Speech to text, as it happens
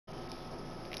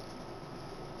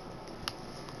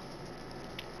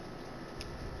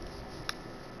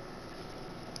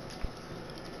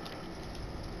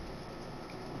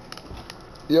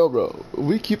Yo, bro,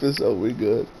 we keep this up, we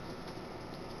good.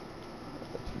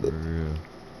 For real.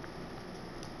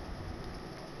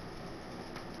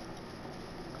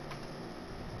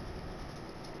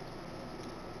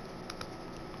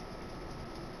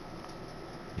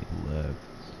 He left.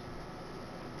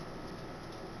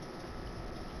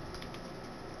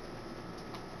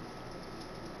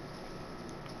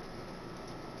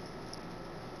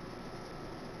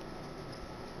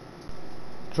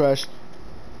 Trash.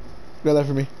 Grab that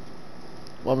for me.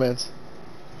 My man's.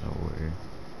 No way.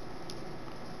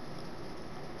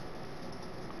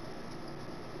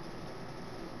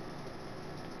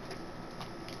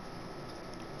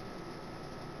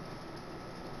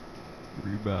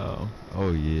 Rebound.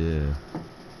 Oh yeah.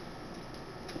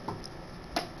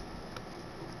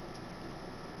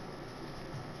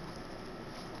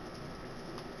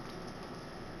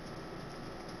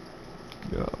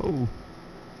 Yo.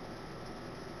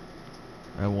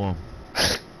 I won.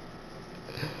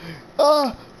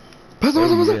 Ah! Pass it,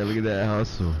 pass it, pass Yeah, it! look at that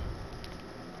hustle.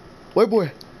 White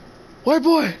boy! White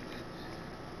boy!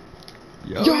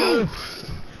 Yo. Yo!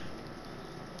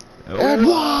 Oh, And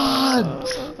one!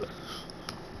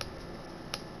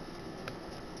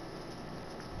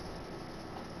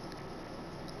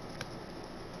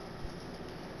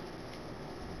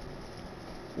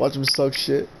 Watch him suck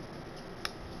shit.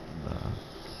 Nah.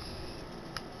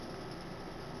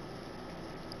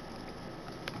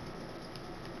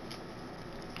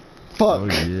 Fuck! Oh,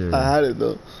 yeah. I had it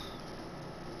though.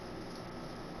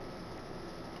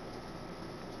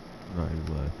 No,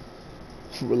 he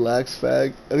left. Relax,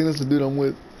 fag. I think that's the dude I'm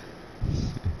with.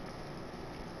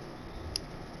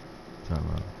 Time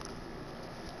out.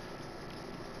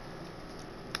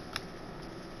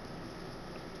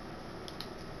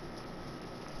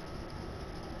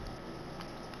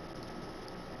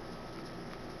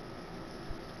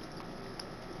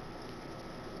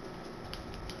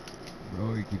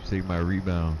 Bro, he keeps taking my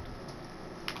rebound.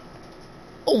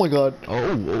 Oh my god.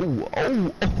 Oh.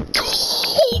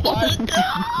 Oh my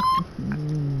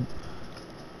god!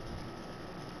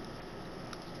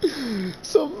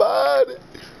 Somebody!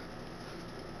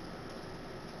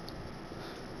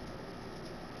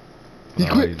 He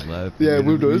Oh, quit. he left. Yeah, He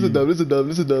we're didn't doing. This is a leave. dub.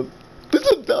 This is a dub. This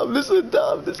is a dub. This is a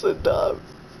dub. This is a dub. This is a dub.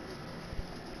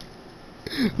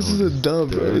 This is a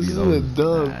dub, bro. This is a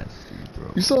dub. Nasty,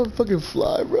 bro. You saw him fucking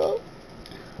fly, bro.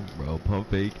 Bro, pump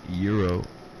fake, Euro.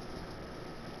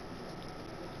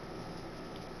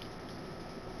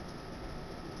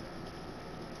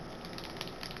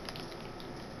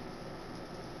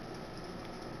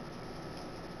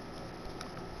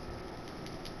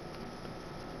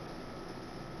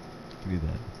 Give me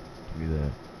that. Give me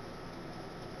that.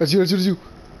 That's you. That's you. That's you.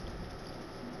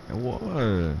 I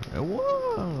won. I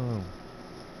won.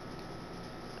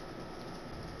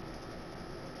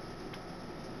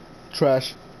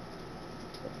 Trash.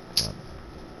 Stop.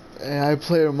 And I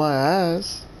play with my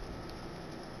ass.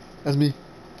 That's me.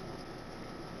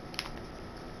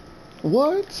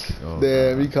 What? Oh,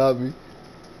 Damn, nah. he caught me.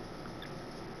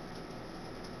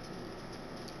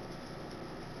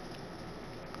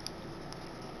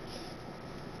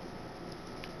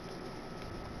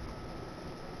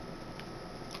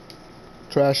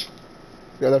 Trash.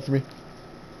 Got that for me.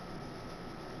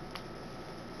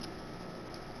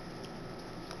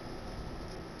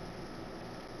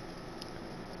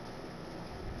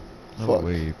 No Fuck.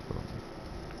 way, bro.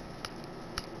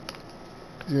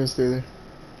 He's gonna stay there.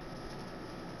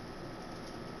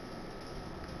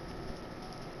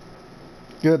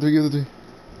 Give that three. Give that three.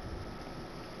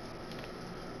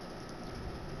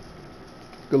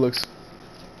 Good looks.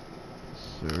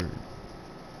 Sir.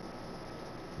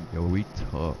 Yo, we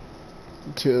tough.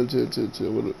 Chill.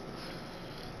 What up?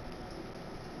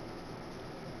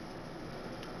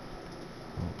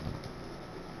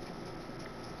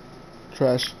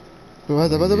 Trash. Pass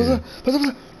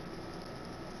that.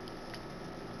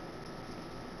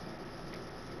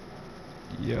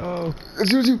 Yo.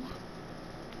 It's you.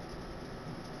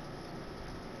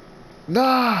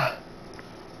 Nah.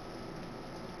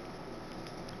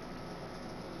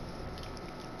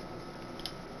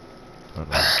 Oh,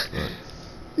 no, sucks.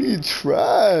 He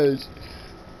trash.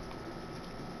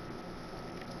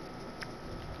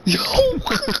 Yo.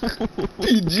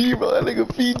 PG, bro. That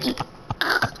nigga PG.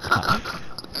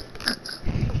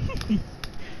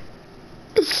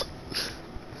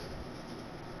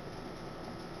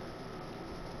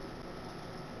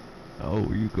 Oh,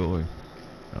 where you going?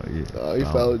 Oh, yeah. Oh, he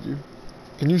Foul. fouled you.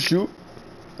 Can you shoot?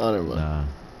 Oh, never mind. Nah.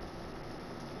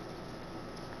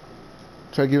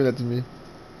 Try giving that to me.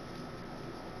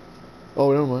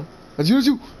 Oh, never mind. That's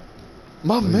you.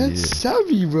 My Oh, man yeah.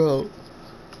 savvy, bro.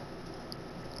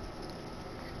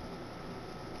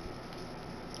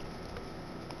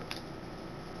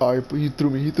 Alright, he threw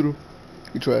me. He threw.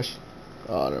 He trash.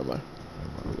 Oh, never mind.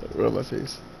 Never mind. Right on my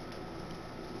face.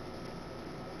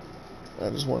 I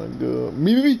just want to go.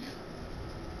 Me.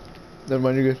 Never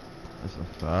mind, you're good. That's a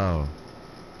foul.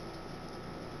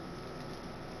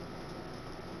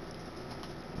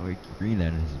 Oh, he green that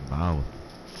in his mouth.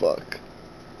 Fuck.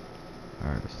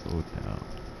 Alright, slow down.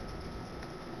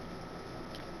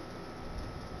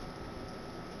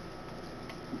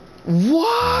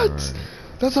 What? Alright.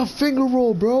 That's a finger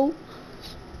roll, bro.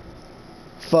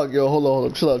 Fuck, yo, hold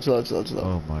on. Chill out.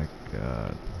 Oh my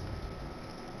god.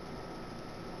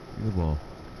 Give me the ball.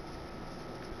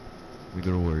 We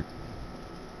go to work.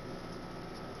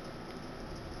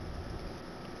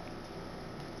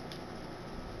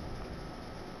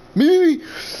 Me.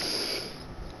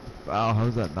 Foul,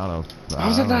 how's that not a foul?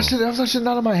 How's that shit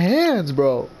not in my hands,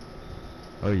 bro?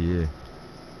 Oh yeah.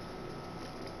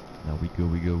 Now we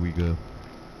go.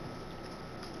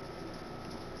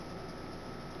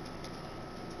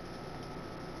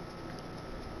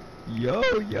 Yo.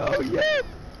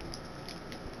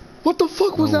 What the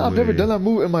fuck was No that? I've never way. done that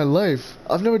move in my life.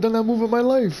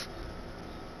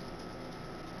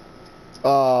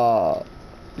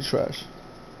 You trash.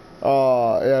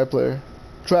 AI player.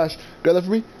 Trash. Grab that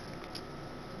for me.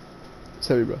 It's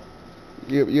heavy, bro.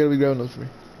 You gotta be grabbing those for me.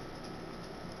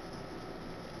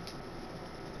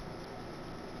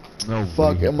 No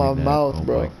Fuck way in my he did that. mouth,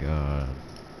 bro. Oh my god.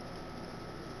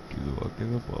 Give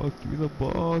me the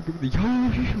ball. Give me the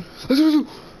yo. Let's go.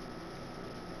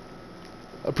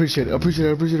 Appreciate it.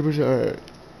 Alright.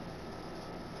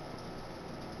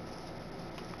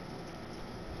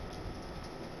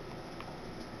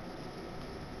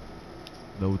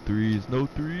 No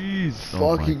threes.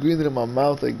 Fuck, he greened it in my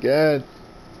mouth again.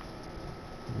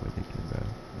 No way they came back.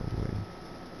 No way.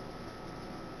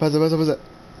 Pass it.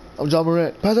 I'm John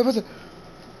Morant. Pass it.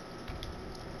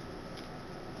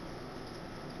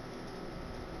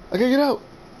 I can't get out.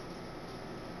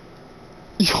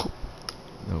 Yo,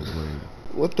 No way.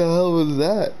 what the hell was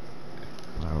that?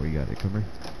 Alright, we got it. Come here.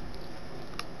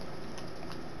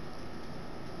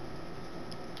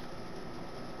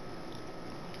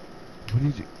 What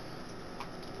did you?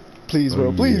 Please, bro.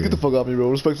 Oh, Please yeah. get the fuck off me, bro.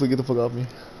 Respectfully, get the fuck off me.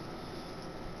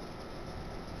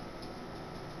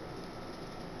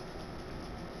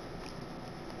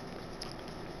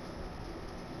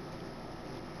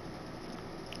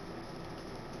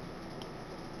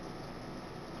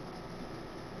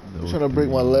 No He's trying to break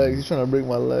my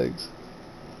legs.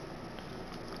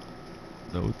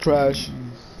 No Trash. threes.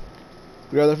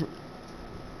 Grab that.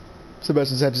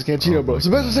 Sebastian Sanchez can't cheat, Oh bro. my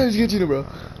Sebastian God. Sanchez can't cheat, bro. No.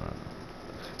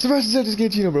 Sebastian Sanchez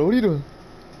can't cheat, bro. What are you doing?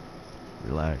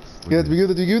 Relax. Give it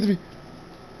to me.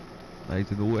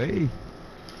 Nice in the way.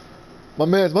 My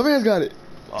man's got it.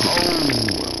 Oh.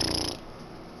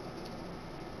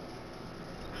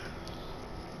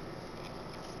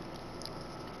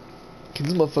 Can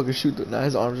this motherfucker shoot though? Nah,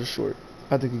 his arms are short.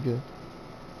 I think he can.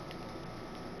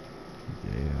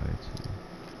 Yeah, I see.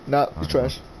 Nah, I he's know.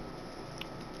 trash.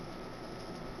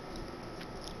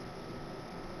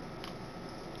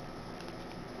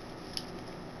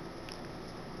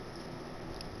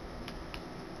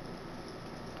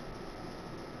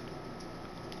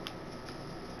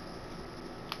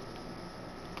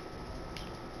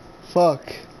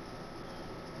 Fuck.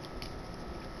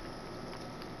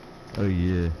 Oh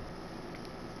yeah.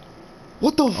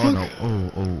 What the Oh fuck? no.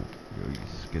 Oh. Yo, you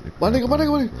scared the My crap nigga. out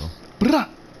of me, bro. Brah.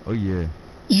 Oh yeah.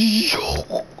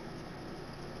 Yo.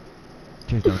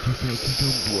 Chase down,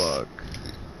 block.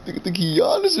 Nigga think he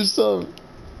Giannis or something.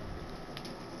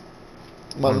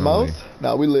 My Oh, no mouth? way.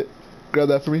 Nah, we lit. Grab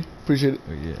that for me. Appreciate it.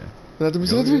 Oh yeah. Send that to me.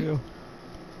 Send that to me. Yo.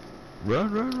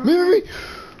 Run. Me.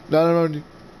 No.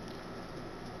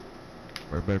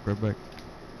 Right back.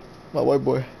 My white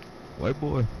boy. White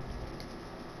boy.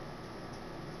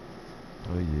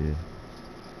 Oh yeah.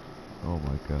 Oh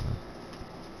my god.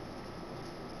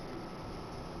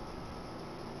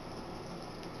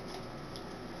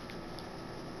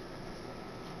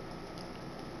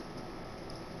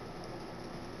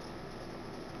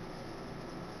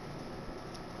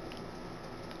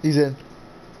 He's in.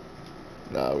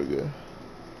 Nah, we're good.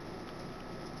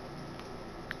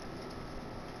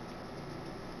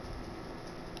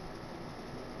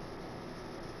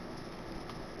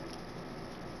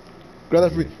 Grab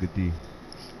that for me. Good D.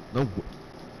 No.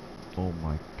 Oh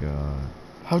my god.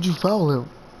 How'd you foul him?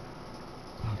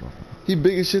 I don't know. He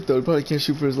big as shit though. He probably can't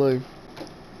shoot for his life.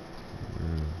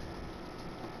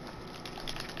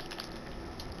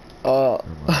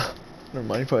 Never mind. Never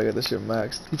mind. He probably got that shit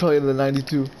maxed. He probably had the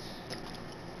 92.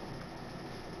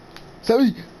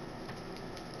 70.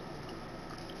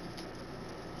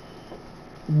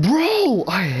 Bro,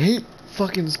 I hate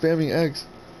fucking spamming X.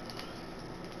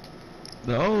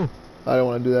 No. I don't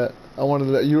want to do that. I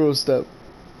wanted that Euro step.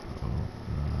 Oh,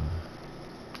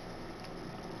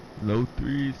 no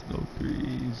threes, no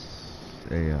threes.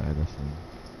 AI, that's him.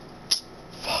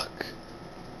 Fuck.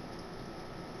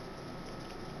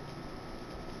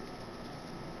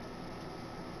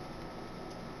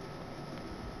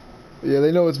 Yeah,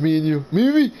 they know it's me and you.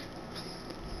 Me.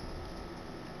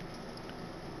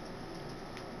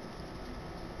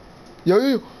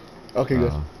 Yo. Okay,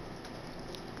 good.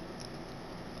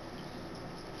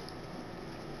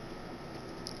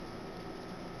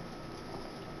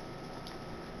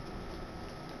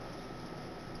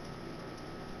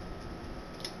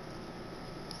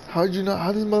 How did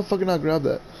this motherfucker not grab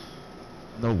that?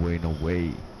 No way, no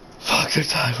way. Fuck, they're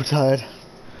tired. We're tired.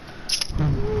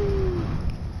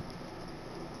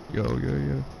 Yo.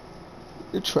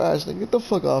 You're trash, nigga. Get the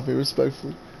fuck off here,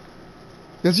 respectfully.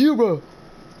 That's you, bro.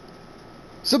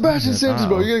 Sebastian Sanchez,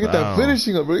 bro. You gotta get that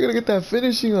finishing up, bro. You gotta get that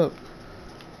finishing up.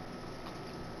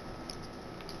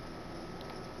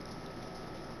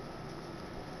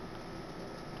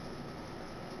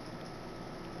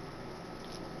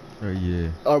 Oh, yeah.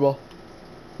 Our ball.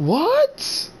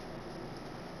 What?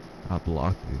 I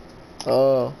blocked it.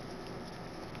 Oh.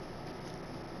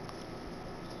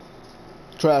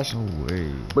 Trash. No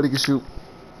way. But he can shoot.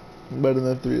 Better than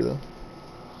that 3, though.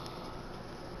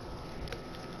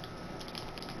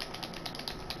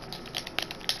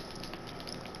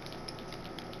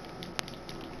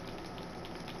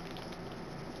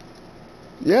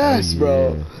 Yes, oh, yeah.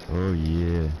 bro. Oh,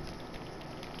 yeah.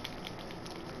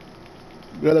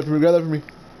 Grab that for me.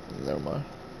 Never mind.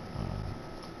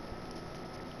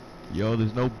 Yo,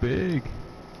 there's no big.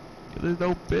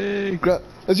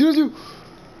 That's you.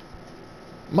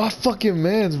 My fucking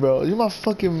mans, bro. You're my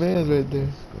fucking mans right there.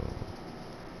 Let's go.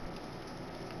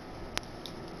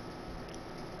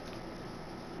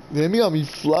 The enemy got me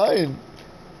flying.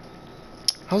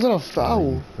 How's that a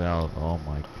foul? Oh, fouled. Oh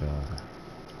my god.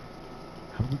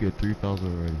 How did we get 3 fouls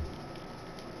already?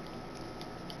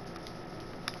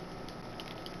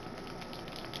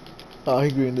 Oh,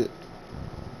 he greened it.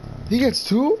 He gets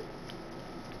 2?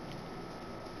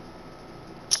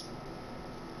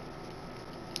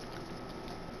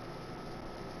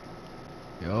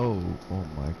 Yo, oh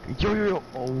my god. Yo.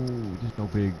 Oh, there's no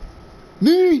big.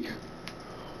 Nee!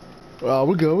 Oh,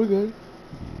 we're good. Yeah.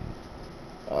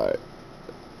 Alright.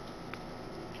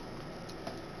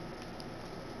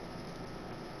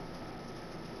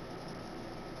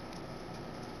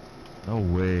 No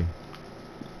way.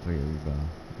 Wait, rebound.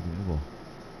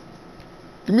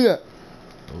 Give me that.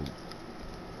 Oh.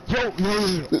 Yo.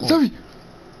 Sebi!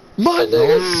 My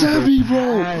nigga Sebi,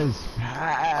 bro! Pass.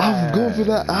 I'm going for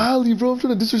that alley, bro. I'm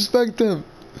trying to disrespect them.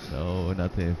 No,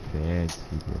 nothing fancy,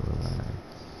 bro. Relax.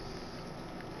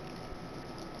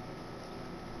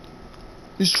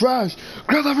 He's trash.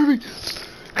 Grab that for me.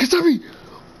 Sebi!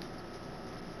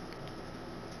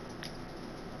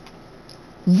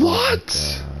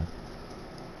 What? Oh,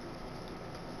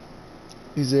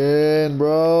 He's in,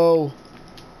 bro.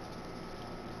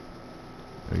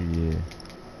 oh yeah.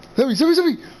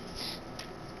 Sebi!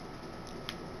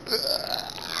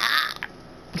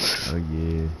 Oh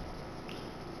yeah.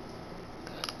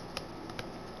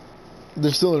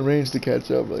 They're still in range to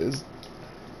catch up. Like,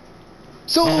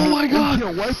 oh my god!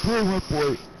 Yo, white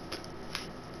boy.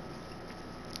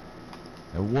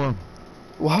 And one.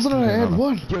 Well, how's it on and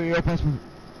 1? Yo, pass me.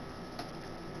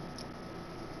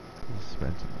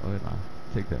 Spencer. Oh, nah.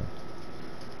 Take that.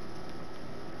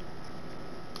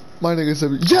 My nigga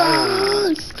Sebi.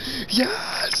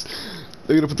 Yes!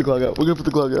 They're gonna put the clock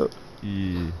out.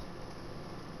 Yeah.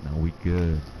 Now we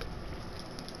good.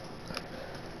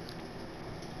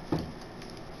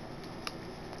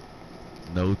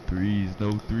 No threes.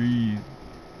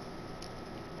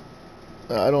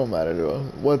 I don't matter, bro.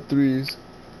 What 3s?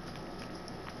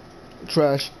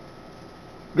 Trash.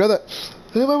 Grab that.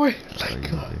 Get my way.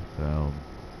 Like, Oh, yeah, they found.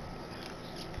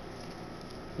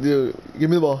 dude, give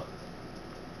me the ball.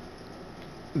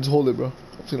 Just hold it, bro. I'm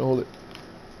just gonna hold it.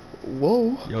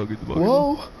 Whoa. Yo, get the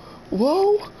ball.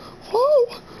 Whoa.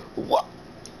 What?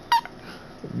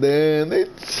 Damn, they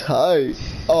tight.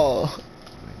 Oh.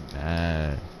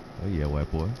 Nah. Oh yeah,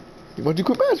 white boy. Why'd you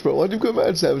quit match, bro? Why'd you quit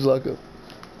match, Savage Lockup?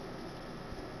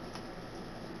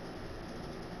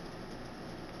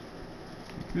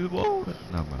 Get the ball.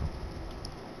 No, bro.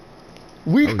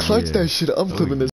 We clutched that shit. I'm clipping this.